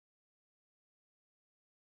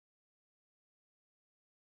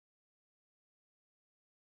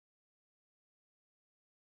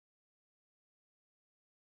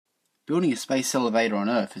Building a space elevator on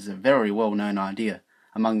Earth is a very well-known idea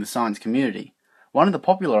among the science community. One of the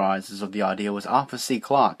popularizers of the idea was Arthur C.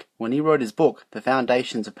 Clarke when he wrote his book, The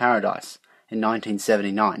Foundations of Paradise, in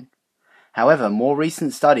 1979. However, more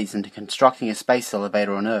recent studies into constructing a space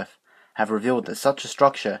elevator on Earth have revealed that such a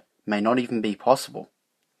structure may not even be possible.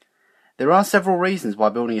 There are several reasons why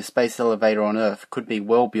building a space elevator on Earth could be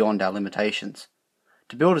well beyond our limitations.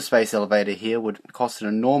 To build a space elevator here would cost an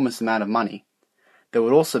enormous amount of money. There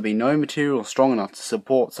would also be no material strong enough to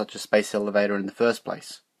support such a space elevator in the first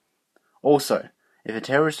place. Also, if a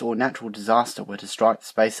terrorist or natural disaster were to strike the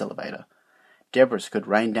space elevator, debris could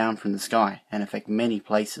rain down from the sky and affect many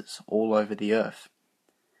places all over the Earth.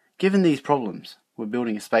 Given these problems with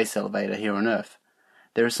building a space elevator here on Earth,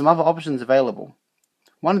 there are some other options available.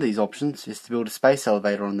 One of these options is to build a space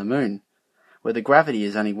elevator on the Moon, where the gravity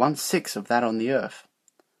is only 1/6 of that on the Earth.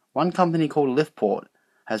 One company called Liftport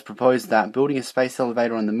has proposed that building a space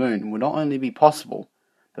elevator on the Moon would not only be possible,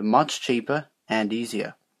 but much cheaper and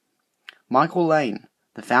easier. Michael Lane,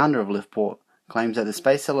 the founder of Liftport, claims that the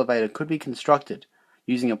space elevator could be constructed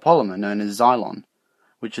using a polymer known as Xylon,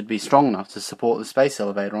 which would be strong enough to support the space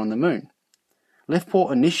elevator on the Moon.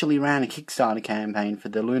 Liftport initially ran a Kickstarter campaign for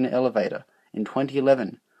the lunar elevator in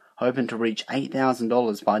 2011, hoping to reach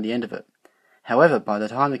 $8,000 by the end of it. However, by the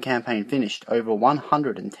time the campaign finished, over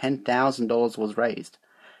 $110,000 was raised,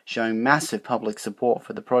 showing massive public support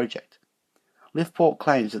for the project. Liftport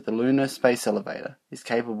claims that the lunar space elevator is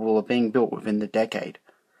capable of being built within the decade.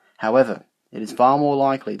 However, it is far more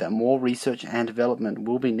likely that more research and development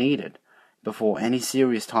will be needed before any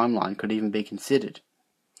serious timeline could even be considered.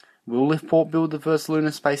 Will Liftport build the first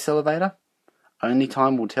lunar space elevator? Only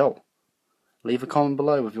time will tell. Leave a comment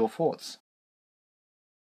below with your thoughts.